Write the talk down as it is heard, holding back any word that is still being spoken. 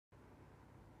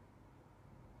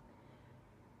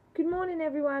morning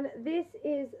everyone. This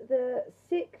is the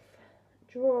 6th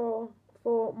draw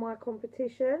for my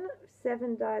competition,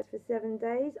 7 dies for 7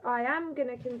 days. I am going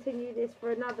to continue this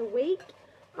for another week.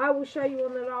 I will show you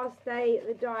on the last day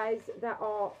the dies that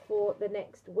are for the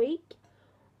next week.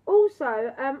 Also,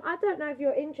 I don't know if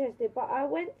you're interested, but I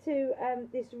went to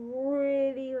this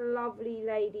really lovely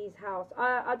lady's house.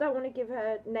 I don't want to give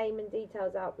her name and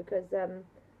details out because,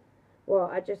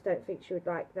 well, I just don't think she would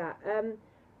like that.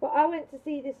 But I went to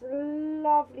see this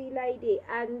lovely lady,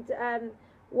 and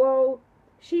well,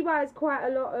 she buys quite a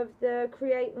lot of the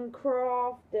Create and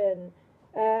Craft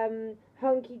and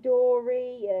Hunky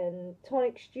Dory and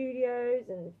Tonic Studios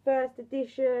and First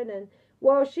Edition, and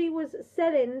well, she was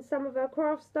selling some of her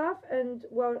craft stuff, and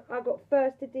well, I got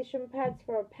First Edition pads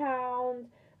for £1.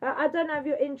 I don't know if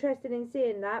you're interested in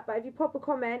seeing that, but if you pop a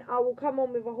comment, I will come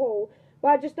on with a haul. But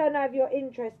I just don't know if you're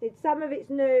interested. Some of it's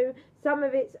new, some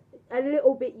of it's a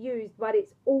little bit used, but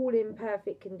it's all in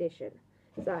perfect condition.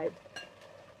 So,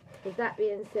 with that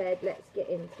being said, let's get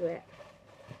into it.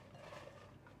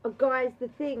 Oh, guys, the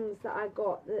things that I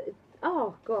got,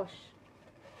 oh gosh,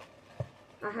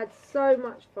 I had so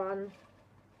much fun.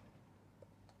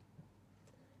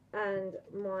 And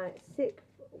my 6th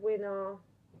winner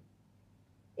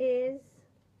is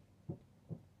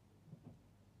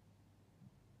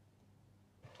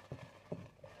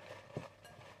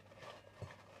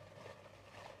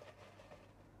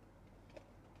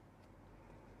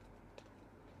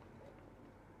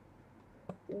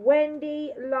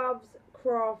Wendy Loves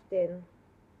Crafting.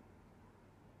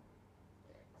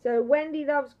 So Wendy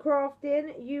Loves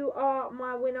Crafting, you are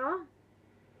my winner.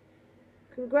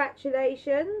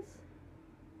 Congratulations.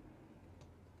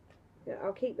 Yeah,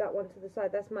 I'll keep that one to the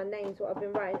side. That's my name's what I've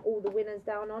been writing all the winners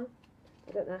down on.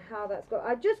 I don't know how that's got.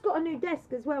 I just got a new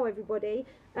desk as well, everybody.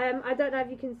 I don't know if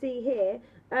you can see here.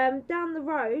 Down the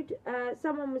road,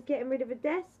 someone was getting rid of a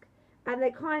desk, and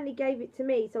they kindly gave it to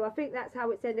me. So I think that's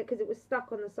how it's ended, because it was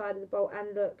stuck on the side of the bolt.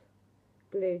 And look,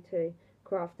 glue too.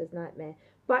 Crafter's nightmare.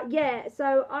 But yeah,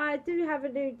 so I do have a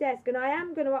new desk, and I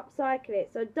am going to upcycle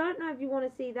it. So I don't know if you want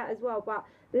to see that as well, but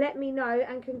let me know.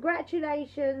 And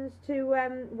congratulations to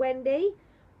Wendy.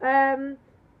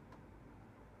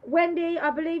 Wendy, I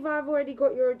believe I've already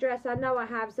got your address. I know I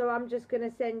have, so I'm just going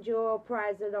to send your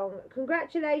prize along.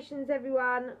 Congratulations,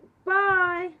 everyone.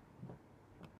 Bye.